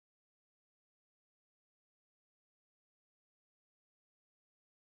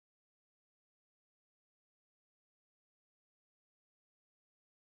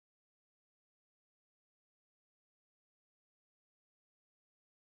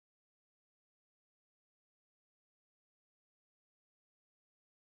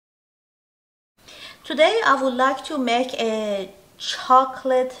Today I would like to make a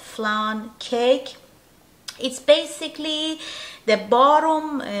chocolate flan cake. It's basically the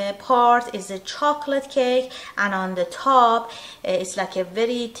bottom part is a chocolate cake, and on the top it's like a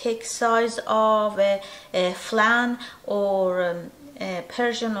very thick size of a flan, or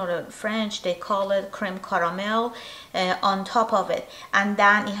Persian or French they call it creme caramel on top of it, and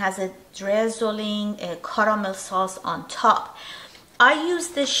then it has a drizzling caramel sauce on top. I use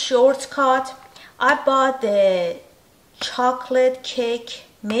the shortcut. I bought the chocolate cake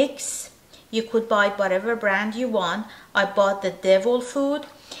mix. You could buy whatever brand you want. I bought the Devil Food,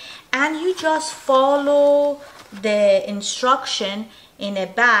 and you just follow the instruction in a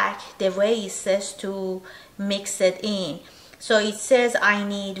bag the way it says to mix it in. So it says I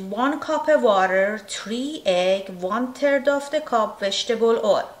need 1 cup of water, 3 eggs, 1/3 of the cup vegetable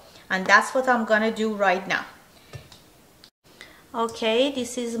oil, and that's what I'm gonna do right now. Okay,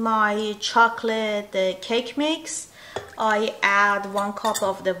 this is my chocolate cake mix. I add 1 cup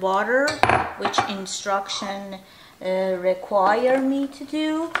of the water, which instruction require me to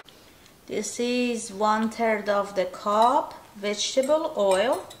do. This is 1/3 of the cup vegetable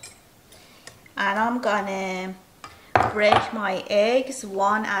oil, and I'm gonna break my eggs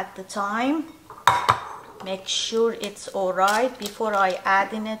one at a time. Make sure it's all right before I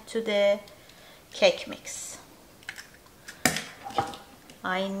adding it to the cake mix.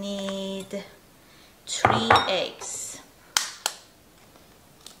 I need 3 eggs.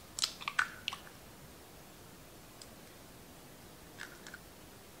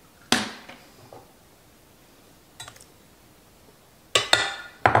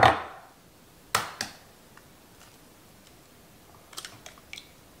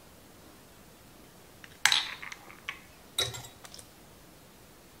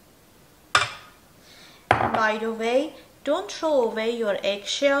 By the way, don't throw away your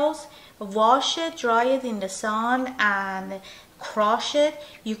eggshells. Wash it, dry it in the sun, and crush it.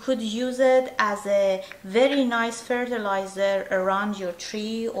 You could use it as a very nice fertilizer around your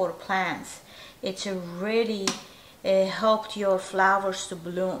tree or plants. It's really helped your flowers to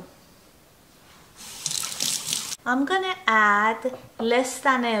bloom. I'm gonna add less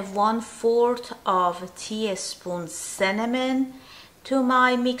than a 1/4 of a teaspoon cinnamon to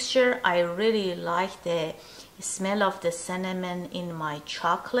my mixture. I really like the smell of the cinnamon in my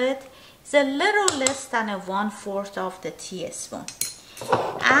chocolate. It's a little less than a 1/4 of the teaspoon.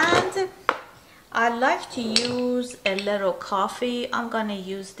 And I like to use a little coffee. I'm gonna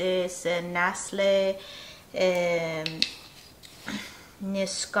use this Nestle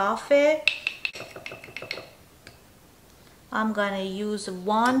Nescafe. I'm gonna use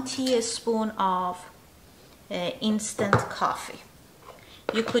 1 teaspoon of instant coffee.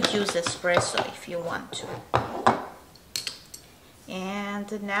 You could use espresso if you want to. And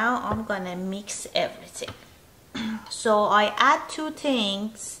now I'm gonna mix everything. So I add 2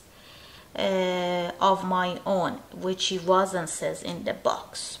 things of my own, which it wasn't says in the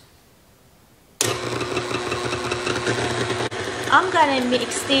box. I'm gonna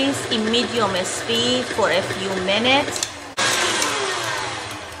mix this in medium speed for a few minutes.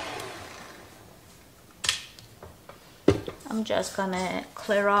 I'm just gonna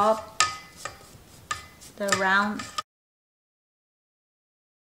clear up the round.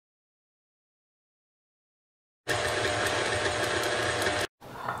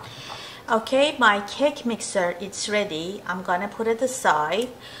 Okay, my cake mixer, it's ready. I'm gonna put it aside.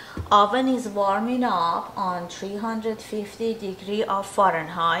 Oven is warming up on 350 degrees of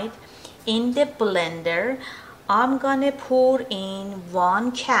Fahrenheit. In the blender, I'm gonna pour in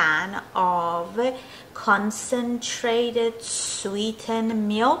 1 can of concentrated sweetened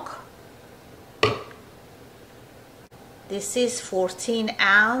milk. This is 14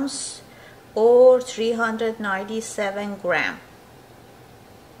 ounce or 397 grams.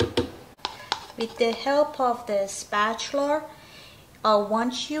 With the help of the spatula, I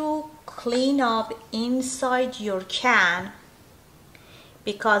want you clean up inside your can,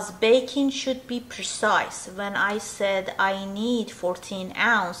 because baking should be precise. When I said I need 14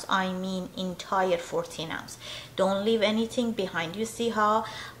 ounce, I mean entire 14 ounce. Don't leave anything behind. You see how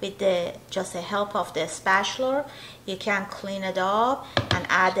with the just the help of the spatula, you can clean it up and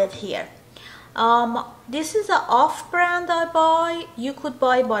add it here. This is an off brand I buy. You could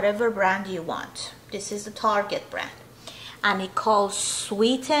buy whatever brand you want. This is the Target brand, and it calls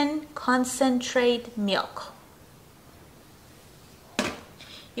sweetened concentrate milk.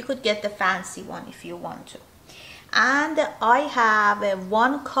 You could get the fancy one if you want to. And I have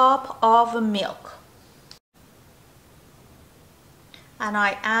 1 cup of milk, and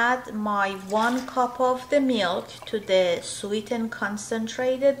I add my 1 cup of the milk to the sweetened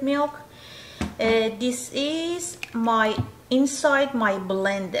concentrated milk. This is my inside my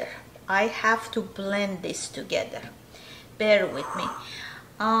blender. I have to blend this together. Bear with me.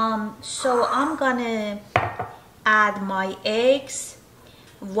 So I'm gonna add my eggs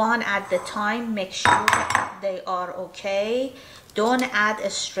one at the time. Make sure they are okay. Don't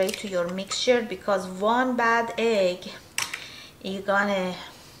add straight to your mixture, because one bad egg, you're gonna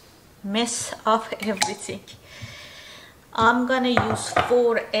mess up everything. I'm gonna use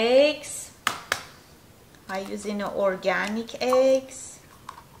 4 eggs. I'm using organic eggs.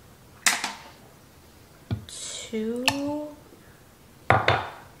 2.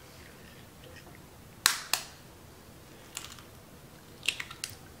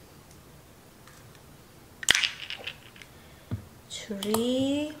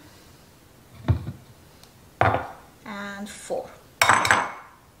 3 and 4.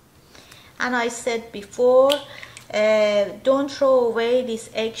 And I said before, don't throw away these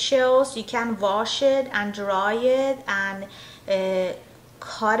eggshells. You can wash it and dry it and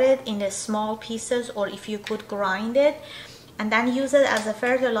cut it in small pieces, or if you could grind it, and then use it as a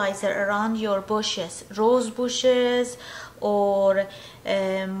fertilizer around your bushes, rose bushes, or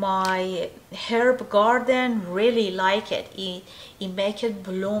my herb garden really like it. It make it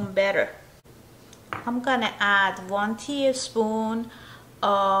bloom better. I'm gonna add 1 teaspoon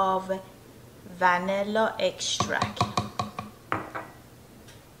of vanilla extract,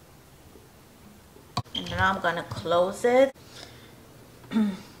 and then I'm gonna close it.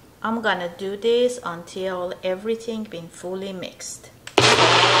 I'm gonna do this until everything been fully mixed.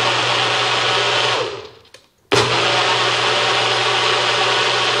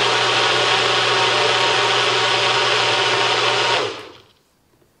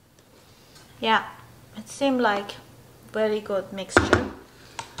 Yeah, it seemed like very good mixture.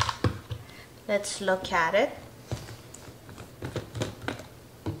 Let's look at it.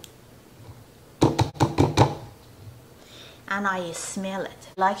 And I smell it.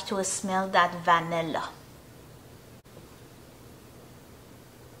 I like to smell that vanilla.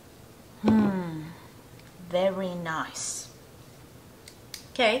 Very nice.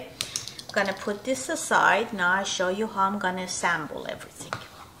 Okay, I'm gonna put this aside. Now I show you how I'm gonna assemble everything.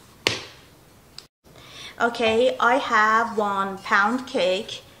 Okay, I have 1 pound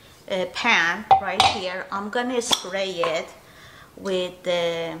cake pan right here. I'm gonna spray it with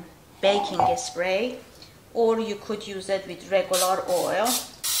the baking spray, or you could use it with regular oil.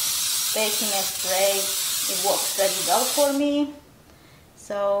 Baking spray, it works very well for me,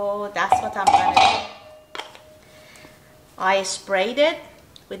 so that's what I'm gonna do. I sprayed it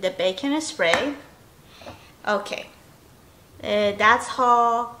with the baking spray. Okay, that's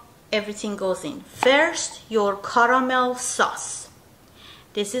how everything goes in. First, your caramel sauce.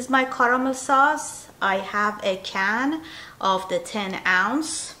 This is my caramel sauce. I have a can of the 10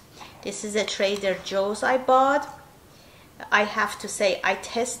 ounce. This is a Trader Joe's I bought. I have to say, I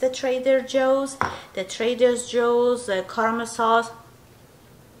test the Trader Joe's. The Trader Joe's caramel sauce,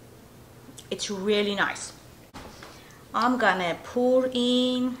 it's really nice. I'm gonna pour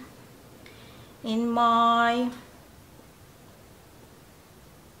in my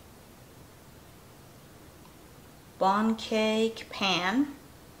Bundt cake pan,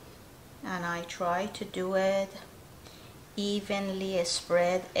 and I try to do it evenly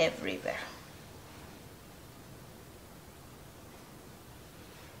spread everywhere.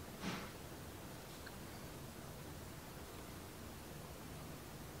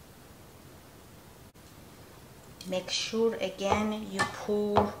 Make sure again you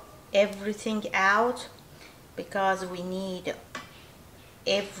pour everything out, because we need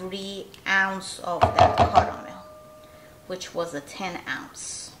every ounce of that caramel, which was a 10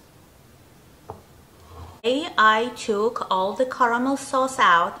 ounce. I took all the caramel sauce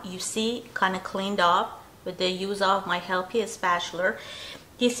out. You see, kind of cleaned up with the use of my healthy spatula.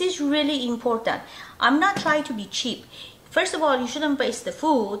 This is really important. I'm not trying to be cheap. First of all, you shouldn't waste the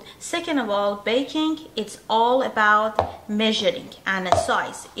food. Second of all, baking, it's all about measuring and a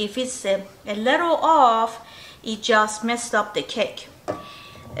size. If it's a little off, it just messed up the cake.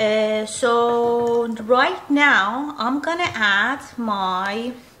 So right now, I'm gonna add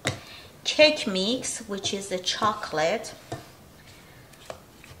my cake mix, which is the chocolate,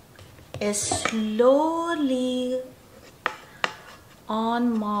 slowly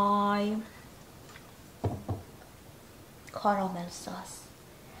on my caramel sauce,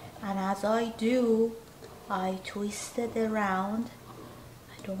 and as I do, I twist it around.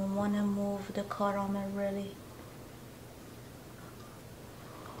 I don't want to move the caramel really,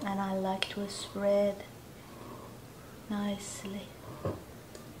 and I like to spread nicely.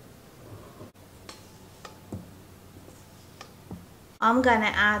 I'm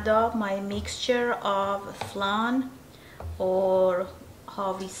gonna add up my mixture of flan, or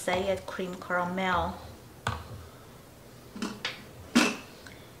how we say it, cream caramel,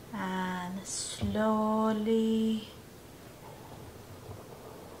 and slowly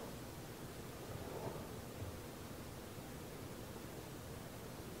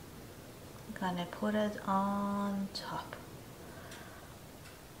gonna put it on top.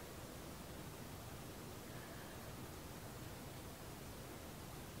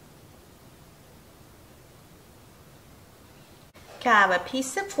 Okay, I have a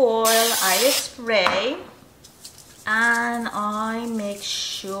piece of foil, I spray, and I make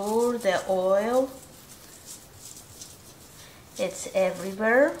sure the oil, it's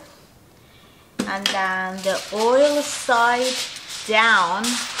everywhere, and then the oil side down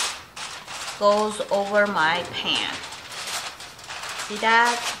goes over my pan. See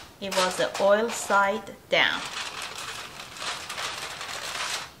that? It was the oil side down.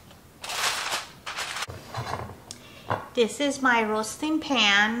 This is my roasting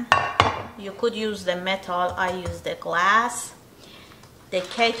pan. You could use the metal, I use the glass. The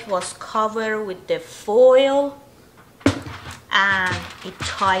cake was covered with the foil and it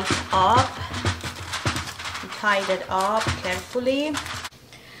tied up. We tied it up carefully.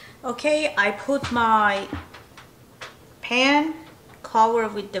 Okay, I put my pan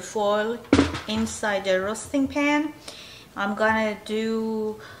covered with the foil inside the roasting pan. I'm gonna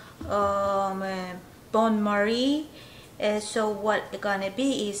do bain marie. So what it's gonna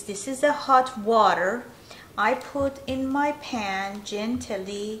be is, this is the hot water I put in my pan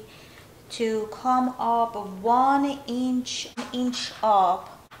gently to come up 1 inch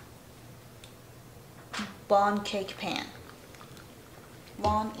up Bundt cake pan.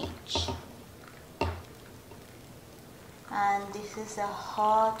 1 inch. And this is the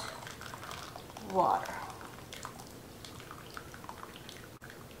hot water.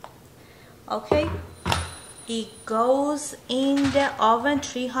 Okay. It goes in the oven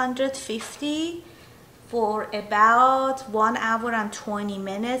 350 for about 1 hour and 20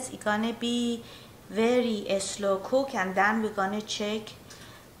 minutes. It's gonna be very slow cook, and then we're gonna check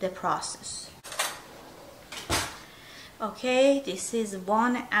the process. Okay, this is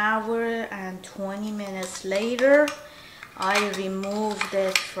 1 hour and 20 minutes later. I removed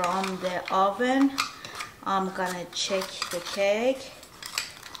it from the oven. I'm gonna check the cake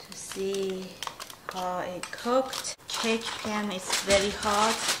to see how it cooked. Cake pan is very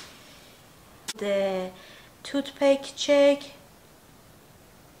hot. The toothpick check,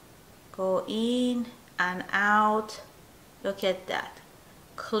 go in and out. Look at that,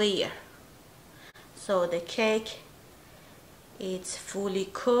 clear. So the cake, it's fully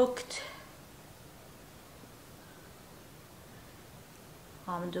cooked.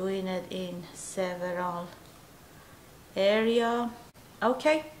 I'm doing it in several areas.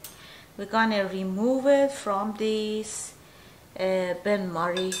 Okay. We're gonna remove it from this bain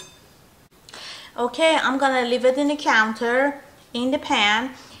marie. Okay, I'm gonna leave it in the counter in the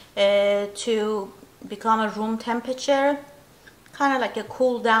pan to become a room temperature, kind of like a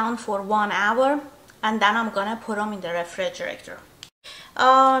cool down for 1 hour, and then I'm gonna put them in the refrigerator.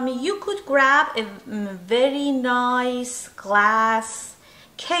 You could grab a very nice glass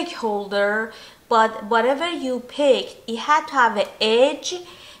cake holder, but whatever you pick, it had to have an edge.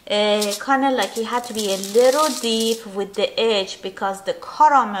 Kind of like it had to be a little deep with the edge, because the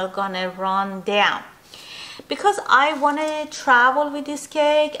caramel gonna run down. Because I want to travel with this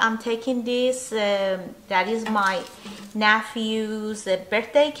cake, I'm taking this, that is my nephew's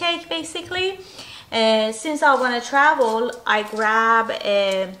birthday cake basically. Since I want to travel, I grab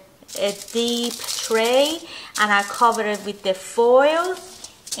a deep tray and I cover it with the foil,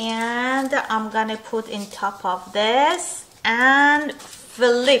 and I'm gonna put in top of this and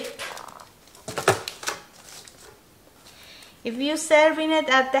flip. If you're serving it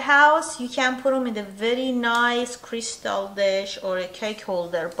at the house, you can put them in a very nice crystal dish or a cake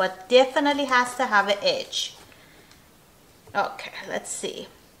holder, but definitely has to have an edge. Okay, let's see.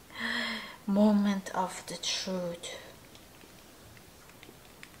 Moment of the truth.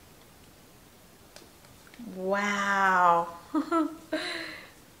 Wow.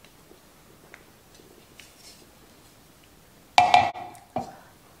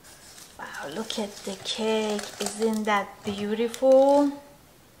 Look at the cake, isn't that beautiful?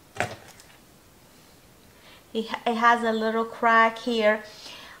 It has a little crack here.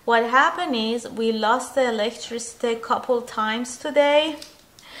 What happened is we lost the electricity a couple times today.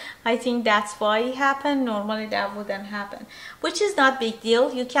 I think that's why it happened. Normally that wouldn't happen, which is not big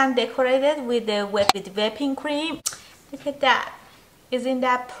deal. You can decorate it with the whipping cream. Look at that. Isn't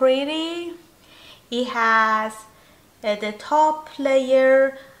that pretty? It has The top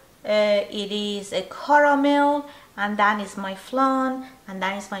layer, it is a caramel, and then is my flan, and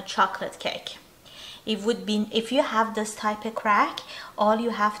then is my chocolate cake. If you have this type of crack, all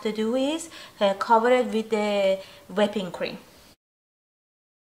you have to do is cover it with the whipping cream.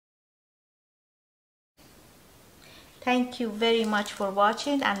 Thank you very much for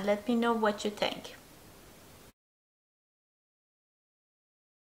watching, and let me know what you think.